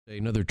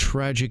Another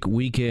tragic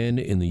weekend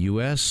in the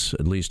U.S.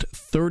 At least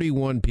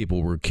 31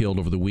 people were killed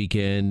over the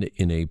weekend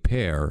in a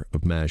pair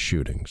of mass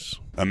shootings.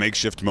 A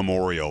makeshift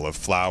memorial of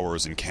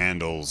flowers and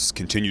candles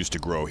continues to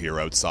grow here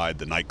outside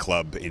the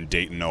nightclub in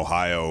Dayton,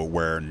 Ohio,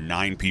 where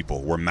 9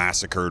 people were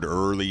massacred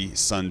early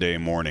Sunday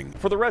morning.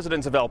 For the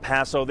residents of El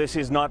Paso, this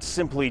is not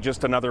simply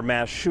just another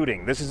mass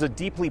shooting. This is a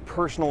deeply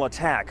personal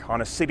attack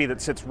on a city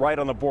that sits right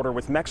on the border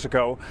with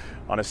Mexico,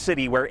 on a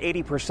city where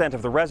 80%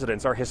 of the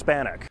residents are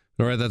Hispanic.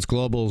 All right, that's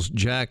Global's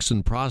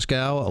Jackson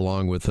Proskow,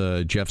 along with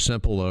Jeff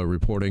Semple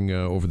reporting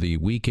over the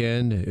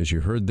weekend. As you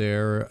heard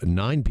there,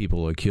 9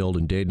 people killed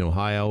in Dayton,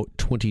 Ohio,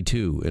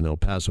 22 in El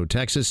Paso,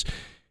 Texas.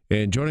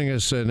 And joining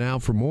us now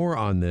for more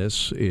on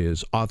this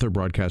is author,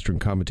 broadcaster, and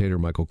commentator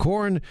Michael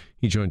Koren.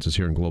 He joins us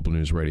here in Global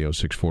News Radio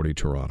 640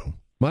 Toronto.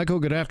 Michael,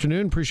 good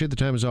afternoon. Appreciate the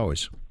time as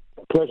always.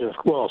 Pleasure.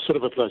 Well, sort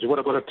of a pleasure. What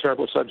a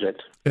terrible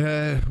subject.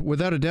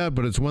 Without a doubt,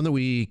 but it's one that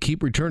we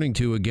keep returning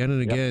to again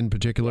and again,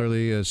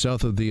 particularly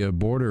south of the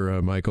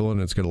border, Michael, and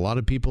it's got a lot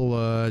of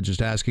people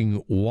just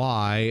asking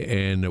why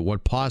and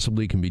what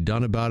possibly can be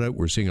done about it.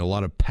 We're seeing a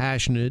lot of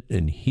passionate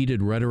and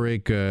heated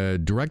rhetoric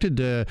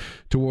directed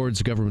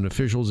towards government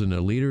officials and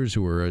leaders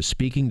who are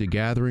speaking to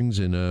gatherings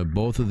in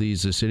both of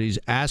these cities,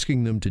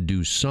 asking them to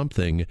do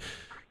something.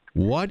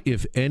 What,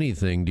 if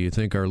anything, do you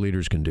think our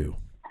leaders can do?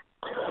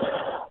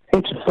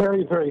 It's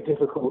very, very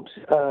difficult.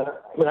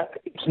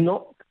 It's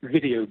not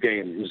video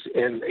games,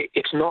 and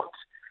it's not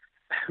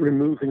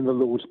removing the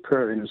Lord's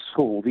Prayer in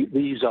school.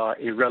 These are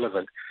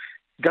irrelevant.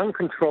 Gun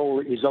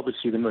control is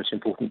obviously the most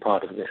important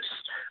part of this,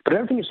 but I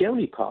don't think it's the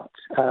only part.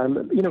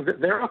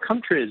 There are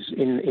countries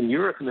in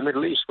Europe and the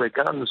Middle East where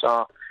guns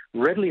are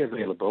readily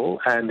available,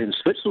 and in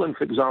Switzerland,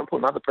 for example,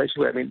 and other places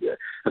where,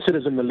 a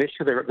citizen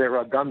militia, there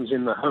are guns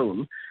in the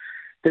home.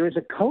 There is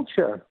a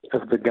culture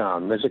of the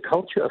gun. There's a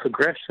culture of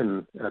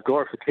aggression,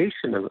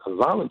 glorification of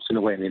violence in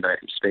a way in the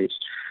United States.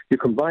 You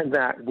combine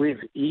that with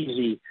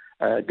easy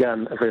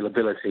gun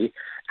availability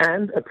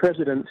and a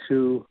president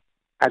who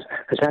has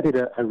added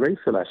a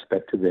racial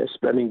aspect to this.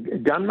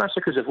 Gun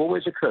massacres have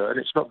always occurred.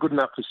 It's not good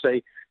enough to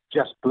say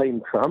just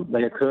blame Trump.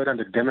 They occurred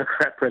under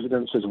Democrat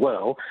presidents as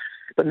well.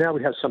 But now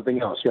we have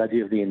something else, the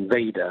idea of the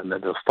invader and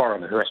the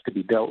foreigner who has to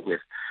be dealt with.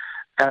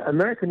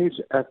 America needs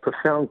a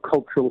profound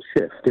cultural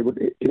shift.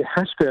 It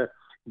has to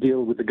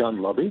deal with the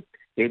gun lobby.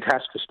 It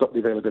has to stop the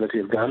availability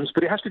of guns,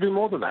 but it has to do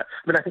more than that.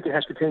 I think it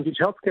has to change its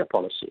healthcare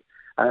policy.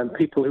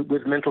 People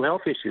with mental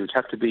health issues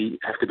have to be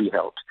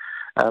helped.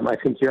 I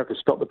think you have to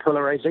stop the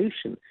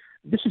polarization.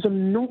 This is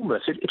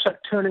enormous. It's like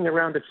turning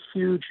around a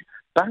huge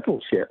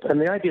battleship, and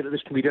the idea that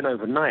this can be done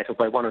overnight or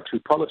by 1 or 2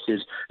 policies,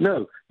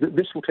 no,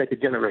 this will take a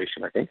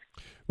generation, I think.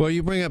 Well,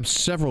 you bring up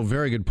several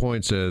very good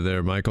points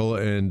there, Michael,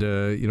 and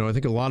I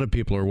think a lot of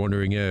people are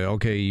wondering,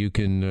 okay, you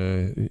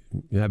can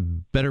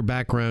have better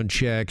background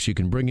checks, you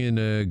can bring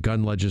in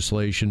gun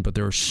legislation, but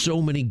there are so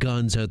many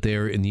guns out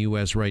there in the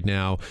U.S. right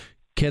now.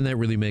 Can that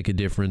really make a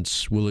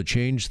difference? Will it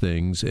change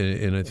things?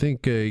 And I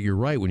think you're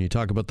right when you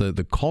talk about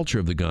the culture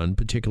of the gun,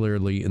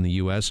 particularly in the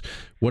U.S.,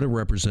 what it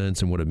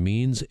represents and what it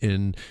means.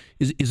 And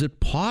is it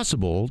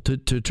possible to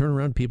turn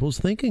around people's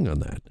thinking on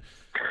that?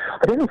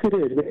 I don't know if it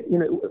is.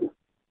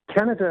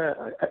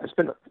 Canada, I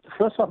spent the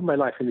first half of my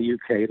life in the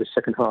UK, the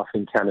second half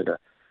in Canada.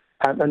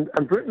 And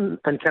Britain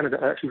and Canada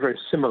are actually very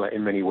similar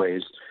in many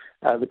ways.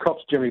 The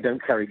cops generally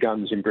don't carry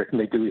guns in Britain.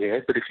 They do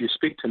here. But if you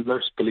speak to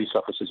most police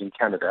officers in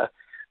Canada,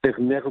 they've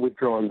never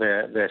withdrawn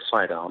their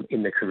sidearm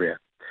in their career.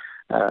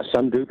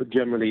 Some do, but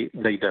generally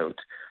they don't.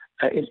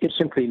 It's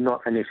simply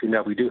not an issue.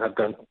 Now, we do have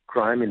gun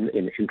crime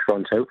in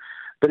Toronto,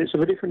 but it's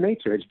of a different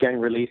nature. It's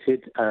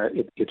gang-related.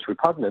 It's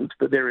repugnant,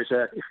 but there is,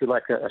 if you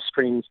like, a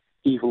strange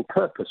evil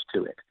purpose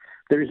to it.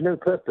 There is no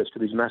purpose to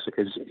these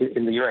massacres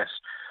in the U.S.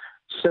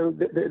 So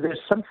there's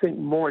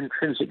something more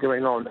intrinsic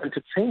going on. And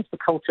to change the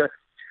culture,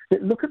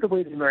 look at the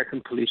way the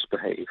American police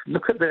behave.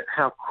 Look at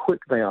how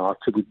quick they are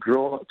to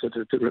withdraw,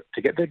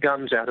 to get their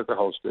guns out of the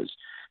holsters,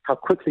 how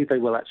quickly they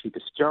will actually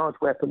discharge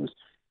weapons.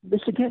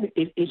 This, again,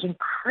 is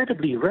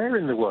incredibly rare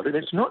in the world, and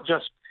it's not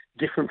just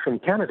different from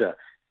Canada.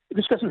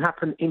 This doesn't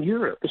happen in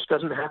Europe. This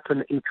doesn't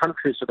happen in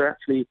countries that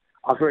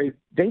are very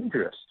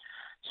dangerous.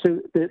 So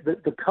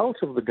the cult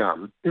of the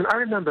gun, and I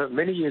remember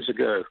many years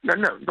ago, no,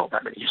 not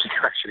that many years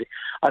ago, actually,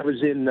 I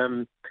was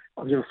in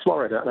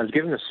Florida, and I was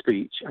giving a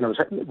speech, and I was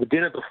having the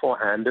dinner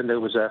beforehand, and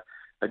there was a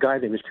guy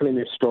there was telling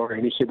me a story,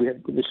 and he said, we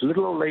had this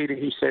little old lady,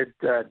 he said,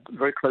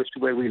 very close to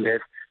where we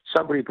live,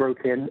 somebody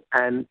broke in,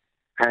 and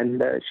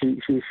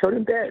she shot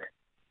him dead.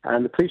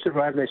 And the police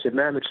arrived, and they said,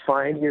 ma'am, it's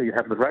fine here, you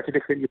have the right to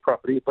defend your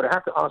property, but I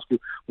have to ask you,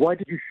 why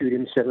did you shoot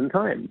him 7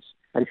 times?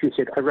 And she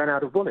said, I ran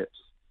out of bullets.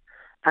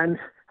 And,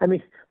 we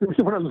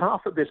want to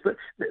laugh at this, but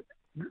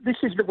this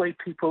is the way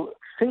people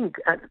think.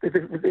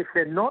 If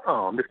they're not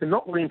armed, if they're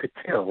not willing to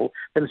kill,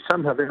 then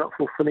somehow they're not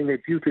fulfilling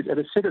their duties as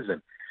a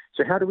citizen.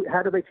 So how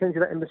do they change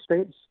that in the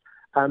States?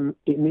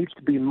 It needs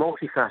to be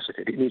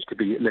multifaceted. It needs to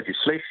be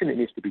legislation. It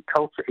needs to be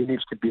culture. It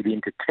needs to be the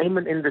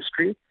entertainment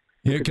industry.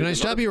 Yeah, can I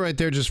stop you right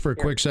there just for a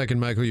quick second,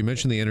 Michael? You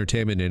mentioned the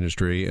entertainment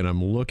industry, and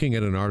I'm looking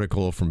at an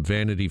article from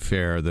Vanity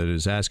Fair that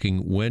is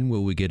asking, when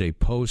will we get a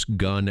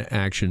post-gun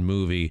action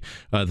movie?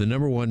 The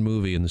number one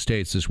movie in the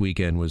States this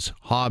weekend was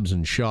Hobbs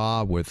and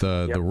Shaw with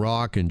The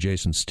Rock and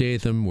Jason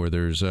Statham, where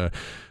there's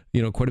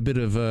quite a bit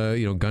of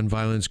gun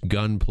violence,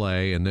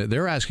 gunplay, and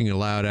they're asking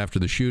aloud after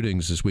the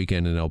shootings this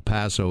weekend in El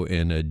Paso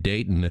and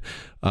Dayton.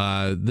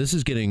 This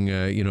is getting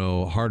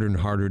harder and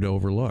harder to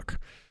overlook.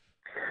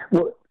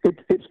 Well,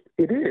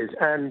 it is,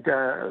 and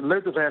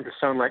loads I to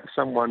sound like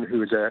someone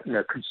who is a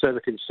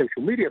conservative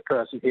social media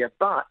person here,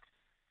 but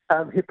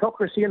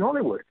hypocrisy in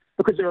Hollywood.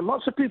 Because there are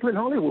lots of people in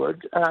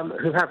Hollywood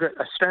who have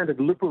a standard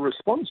liberal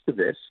response to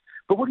this,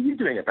 but what are you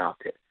doing about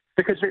it?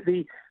 Because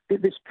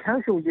this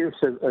casual use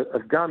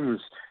of guns,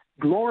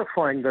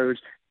 glorifying those,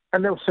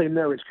 and they'll say,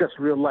 no, it's just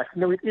real life.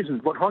 No, it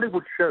isn't. What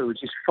Hollywood shows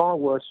is far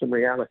worse than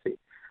reality.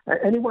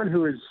 Anyone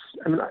who is,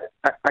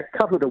 I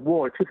covered a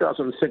war, in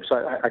 2006,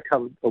 I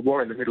covered a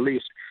war in the Middle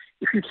East.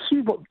 If you'd see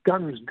what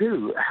guns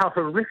do, how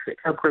horrific,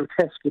 how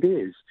grotesque it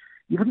is,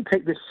 you wouldn't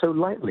take this so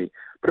lightly.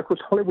 But of course,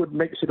 Hollywood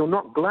makes it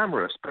not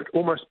glamorous, but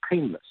almost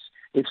painless.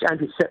 It's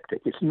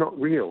antiseptic. It's not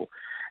real.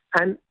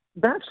 And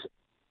that's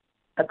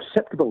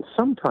acceptable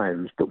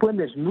sometimes, but when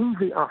there's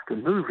movie after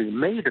movie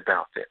made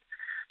about it,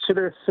 so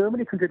there are so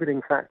many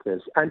contributing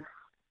factors. And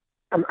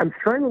I'm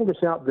throwing all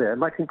this out there.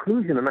 My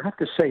conclusion, and I have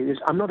to say, is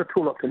I'm not at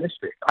all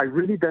optimistic. I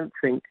really don't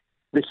think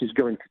this is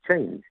going to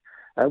change.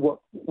 What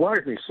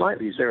worries me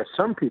slightly is there are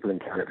some people in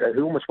Canada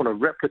who almost want to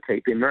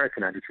replicate the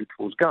American attitude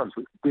towards guns,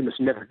 which we must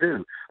never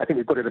do. I think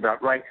we've got it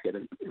about right here,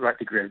 the right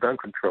degree of gun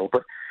control.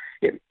 But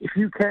if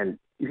you can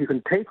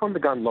take on the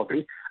gun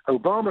lobby,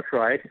 Obama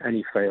tried and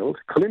he failed.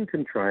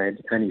 Clinton tried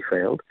and he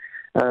failed.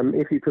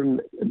 If you can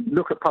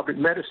look at public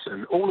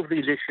medicine, all of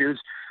these issues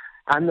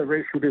and the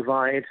racial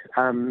divide,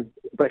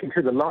 but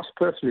until the last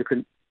person who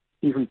can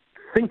even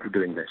think of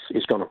doing this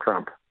is Donald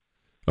Trump.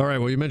 All right,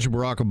 well, you mentioned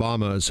Barack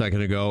Obama a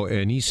second ago,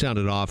 and he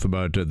sounded off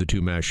about the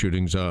two mass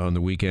shootings on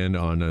the weekend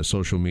on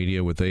social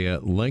media with a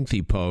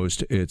lengthy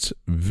post. It's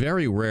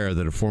very rare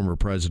that a former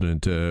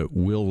president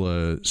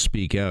will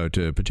speak out,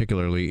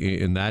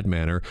 particularly in that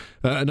manner.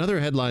 Another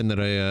headline that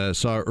I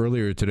saw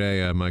earlier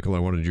today, Michael, I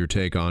wanted your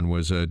take on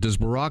was, does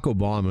Barack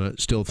Obama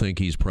still think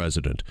he's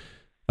president?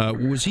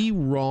 Was he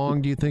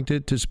wrong, do you think,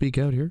 to speak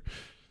out here?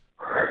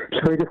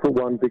 It's a very difficult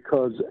one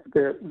because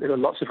there are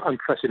lots of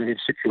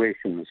unprecedented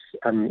situations.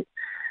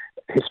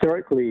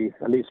 Historically,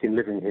 at least in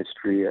living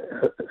history,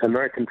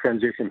 American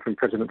transition from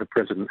president to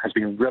president has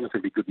been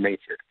relatively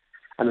good-natured,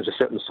 and there's a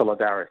certain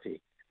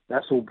solidarity.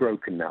 That's all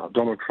broken now.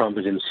 Donald Trump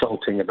is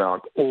insulting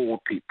about all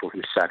people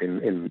who sat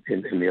in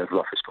the Oval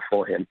Office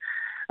before him.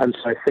 And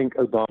so I think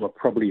Obama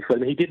probably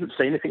felt, he didn't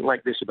say anything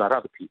like this about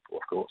other people,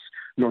 of course,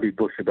 nor did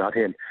Bush about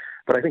him.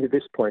 But I think at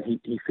this point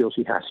he feels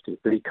he has to,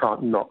 that he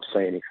can't not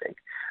say anything.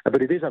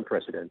 But it is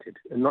unprecedented,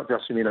 and not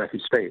just in the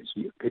United States.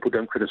 People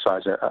don't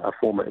criticize a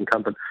former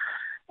incumbent.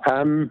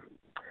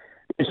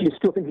 Does he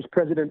still think he's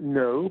president?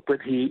 No,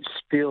 but he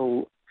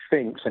still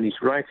thinks, and he's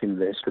right in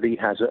this, that he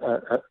has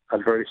a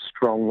very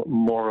strong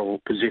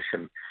moral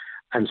position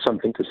and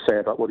something to say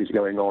about what is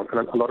going on.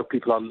 And a lot of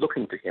people are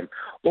looking to him.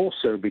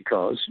 Also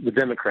because the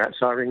Democrats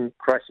are in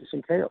crisis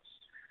and chaos.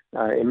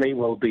 It may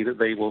well be that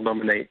they will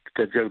nominate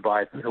Joe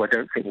Biden, who I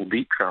don't think will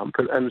beat Trump.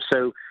 And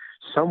so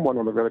someone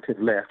on the relative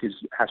left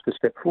has to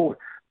step forward.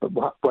 But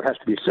what has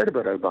to be said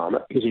about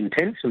Obama, his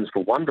intentions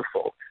were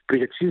wonderful, but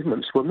his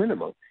achievements were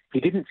minimal. He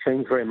didn't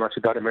change very much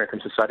about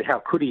American society.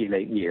 How could he in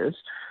 8 years?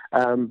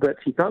 But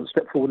he can't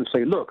step forward and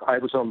say, look, I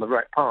was on the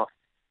right path.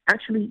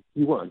 Actually,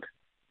 you weren't.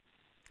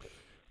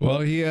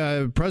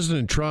 Well,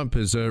 President Trump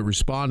has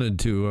responded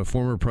to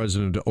former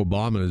President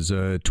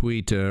Obama's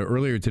tweet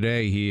earlier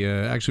today. He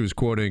actually was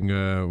quoting,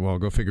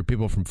 go figure,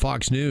 people from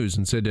Fox News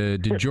and said,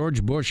 did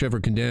George Bush ever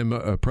condemn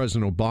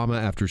President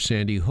Obama after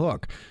Sandy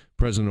Hook?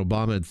 President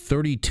Obama had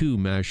 32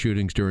 mass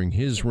shootings during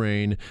his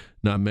reign.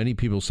 Not many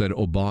people said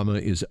Obama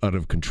is out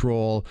of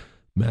control.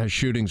 Mass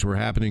shootings were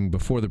happening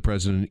before the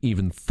president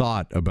even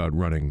thought about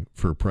running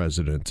for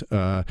president.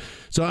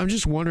 So I'm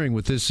just wondering,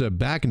 with this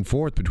back and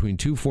forth between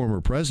two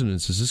former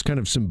presidents, is this kind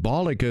of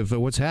symbolic of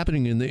what's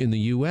happening in the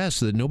U.S.,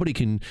 that nobody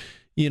can,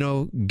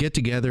 get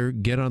together,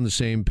 get on the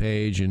same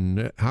page,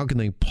 and how can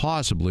they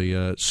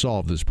possibly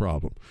solve this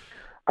problem?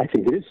 I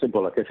think it is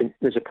symbolic. I think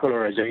there's a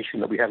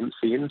polarization that we haven't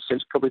seen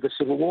since probably the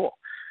Civil War.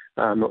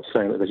 I'm not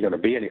saying that there's going to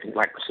be anything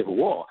like the Civil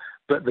War,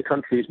 but the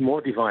country is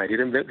more divided,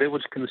 and there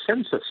was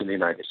consensus in the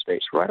United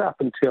States right up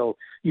until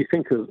you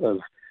think of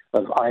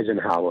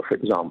Eisenhower, for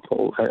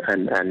example,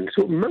 and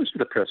so most of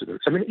the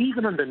presidents. I mean,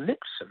 even under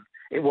Nixon,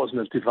 it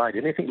wasn't as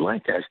divided, anything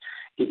like as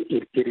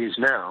it is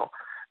now.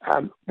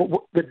 But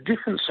the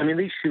difference,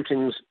 these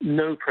shootings,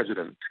 no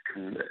president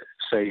can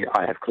say,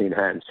 I have clean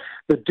hands.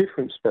 The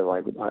difference, though,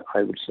 I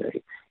would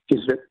say, is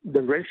that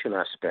the racial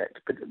aspect,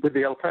 but with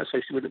the El Paso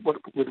issue,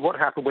 with what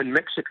happened when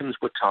Mexicans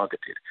were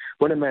targeted,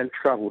 when a man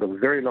traveled a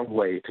very long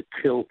way to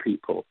kill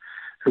people,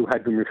 who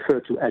had been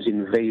referred to as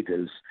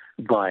invaders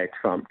by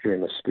Trump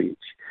during a speech.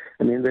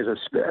 I mean,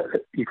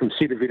 you can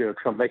see the video of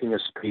Trump making a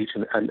speech,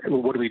 and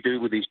what do we do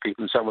with these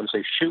people? And someone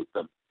says, shoot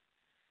them.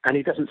 And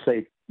he doesn't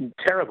say,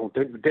 terrible,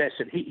 dare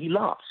say, he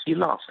laughs. He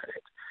laughs at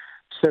it.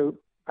 So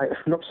I'm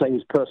not saying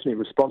he's personally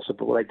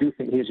responsible, but I do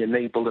think he's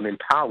enabled and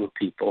empowered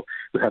people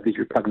who have these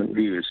repugnant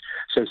views.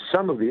 So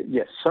some of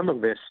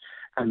this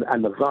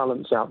and the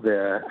violence out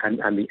there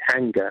and the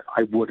anger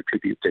I would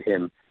attribute to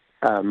him.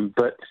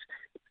 But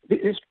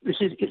it's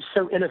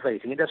so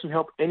innovating. It doesn't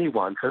help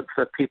anyone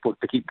for people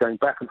to keep going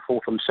back and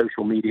forth on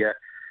social media.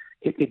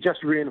 It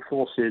just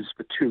reinforces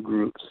the two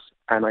groups.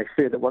 And I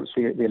fear that once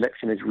the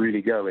election is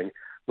really going,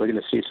 we're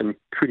going to see some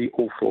pretty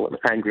awful and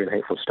angry and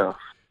hateful stuff.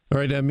 All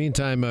right.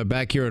 Meantime,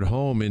 back here at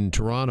home in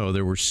Toronto,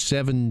 there were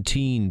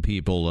 17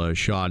 people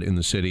shot in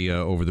the city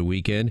over the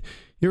weekend.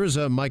 Here is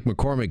Mike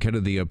McCormick, head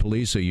of the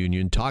police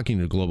union, talking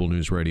to Global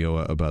News Radio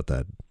about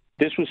that.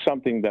 This was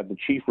something that the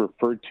chief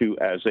referred to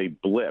as a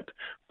blip.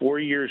 4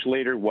 years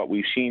later, what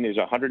we've seen is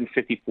a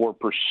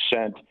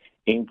 154%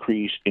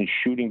 increase in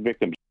shooting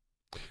victims.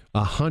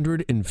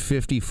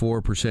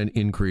 154%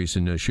 increase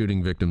in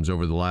shooting victims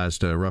over the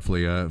last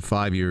roughly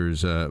 5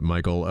 years,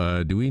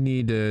 Michael. Do we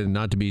need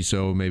not to be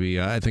so,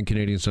 maybe, I think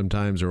Canadians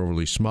sometimes are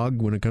overly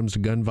smug when it comes to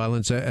gun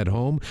violence at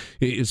home.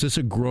 Is this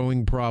a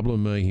growing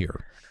problem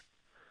here?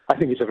 I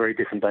think it's a very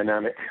different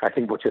dynamic. I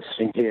think what you're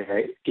seeing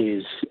here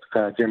is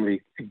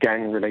generally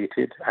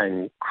gang-related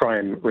and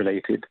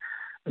crime-related,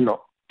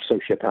 not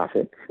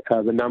sociopathic.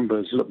 The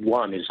numbers, look,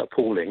 one is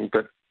appalling,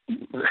 but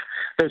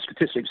those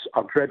statistics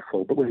are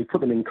dreadful. But when you put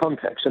them in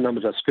context, the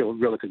numbers are still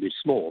relatively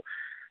small.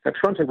 Now,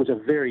 Toronto was a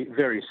very,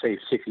 very safe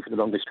city for the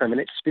longest time, and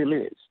it still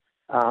is.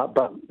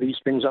 But these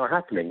things are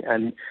happening.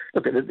 And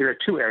look, there are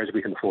two areas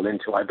we can fall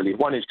into, I believe.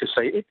 One is to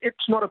say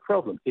it's not a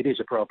problem. It is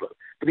a problem.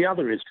 But the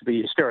other is to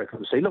be hysterical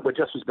and say, look, we're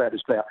just as bad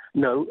as they are.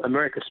 No,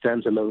 America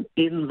stands alone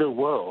in the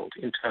world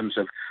in terms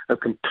of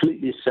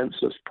completely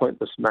senseless,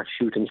 pointless mass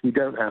shootings. We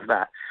don't have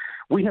that.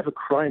 We have a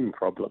crime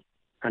problem,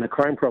 and a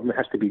crime problem that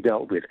has to be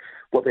dealt with.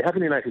 What they have in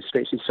the United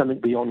States is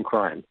something beyond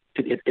crime.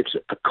 It's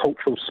a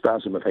cultural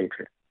spasm of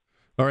hatred.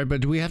 All right,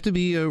 but do we have to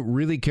be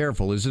really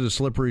careful? Is it a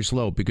slippery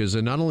slope? Because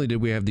not only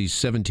did we have these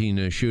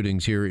 17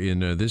 shootings here in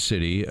this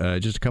city,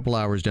 just a couple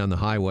hours down the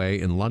highway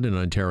in London,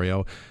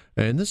 Ontario,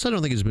 and this I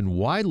don't think has been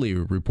widely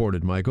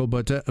reported, Michael,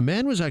 but a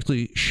man was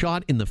actually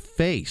shot in the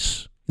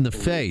face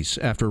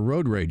after a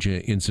road rage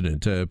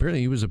incident.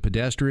 Apparently he was a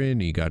pedestrian.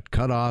 He got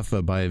cut off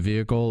by a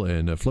vehicle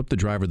and flipped the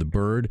driver the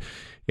bird,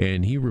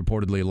 and he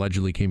reportedly,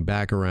 allegedly came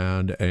back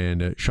around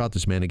and shot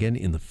this man again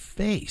in the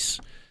face.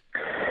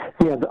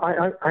 Yeah,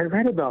 I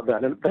read about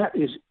that, and that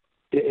is,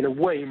 in a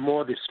way,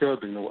 more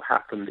disturbing than what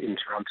happened in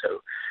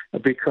Toronto,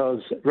 because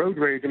road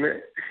rage,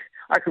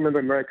 I can remember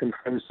American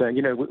friends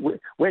saying,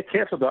 we're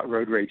careful about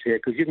road rage here,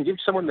 because you can give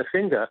someone the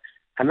finger,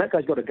 and that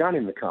guy's got a gun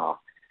in the car.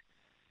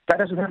 That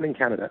doesn't happen in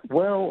Canada.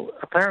 Well,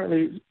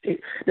 apparently,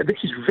 this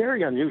is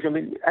very unusual. I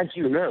mean, as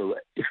you know,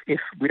 if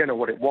we don't know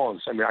what it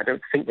was, I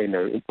don't think they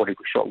know what he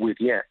was shot with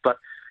yet, but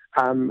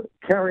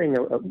carrying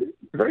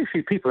very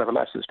few people have a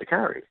license to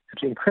carry.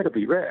 It's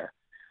incredibly rare.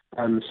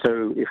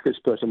 So if this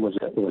person was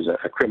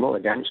a criminal, a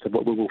gangster,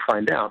 what we will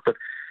find out. But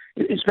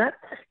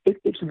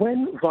it's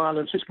when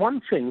violence. It's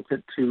one thing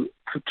for two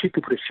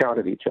people to shout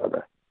at each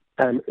other.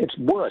 It's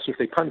worse if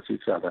they punch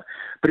each other.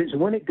 But it's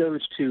when it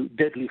goes to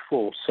deadly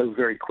force so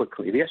very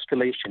quickly. The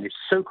escalation is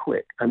so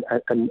quick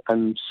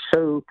and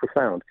so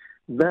profound.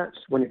 That's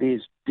when it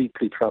is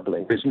deeply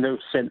troubling. There's no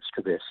sense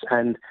to this.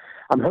 And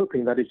I'm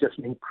hoping that is just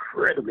an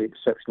incredibly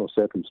exceptional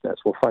circumstance.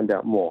 We'll find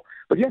out more.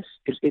 But yes,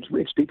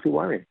 it's deeply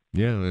worrying.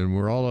 Yeah, and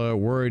we're all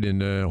worried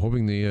and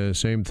hoping the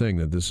same thing,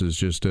 that this is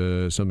just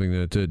something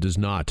that does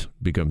not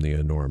become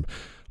the norm.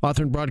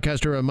 Author and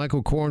broadcaster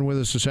Michael Korn with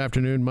us this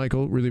afternoon.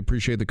 Michael, really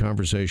appreciate the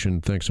conversation.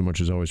 Thanks so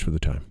much, as always, for the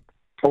time.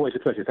 Always a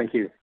pleasure. Thank you.